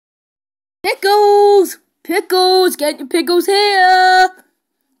Pickles! Pickles! Get your pickles here!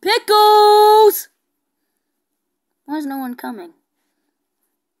 Pickles! Why is no one coming?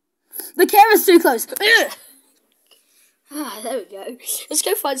 The camera's too close. There we go. Let's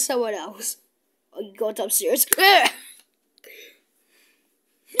go find someone else. Oh, you got upstairs.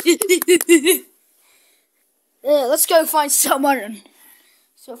 Let's go find someone.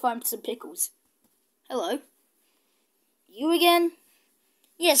 Let's go find some pickles. Hello. You again?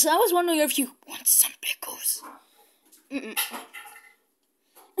 Yes, I was wondering if you want some pickles.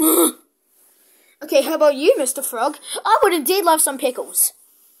 Okay, how about you, Mr. Frog? I would indeed love some pickles.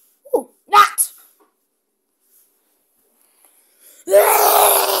 Ooh, that!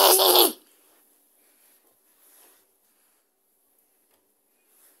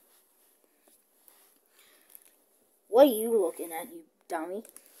 What are you looking at, you dummy?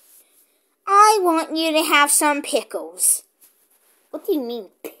 I want you to have some pickles. What do you mean,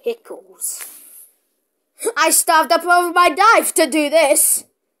 pickles? I stopped up over my knife to do this.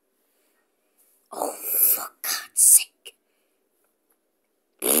 Oh, for God's sake.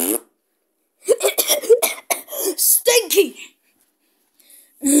 Stinky!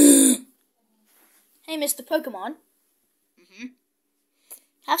 Hey, Mr. Pokemon.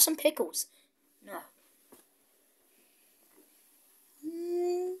 Have some pickles. No.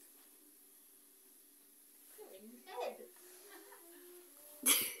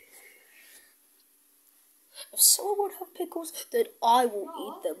 If someone would have pickles, then I will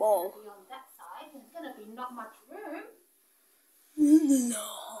eat them all. On that side, there's gonna be not much room.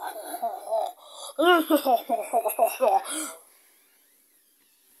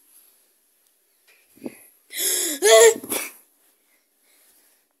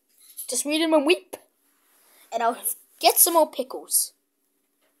 Just read him and weep, and I'll get some more pickles.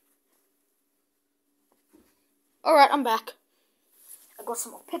 Alright, I'm back. I got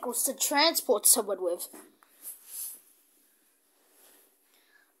some more pickles to transport someone with.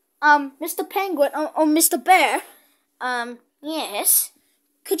 Mr. Penguin, Mr. Bear, yes?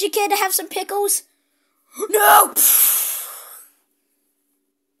 Could you care to have some pickles? No! And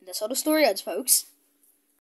that's how the story ends, folks.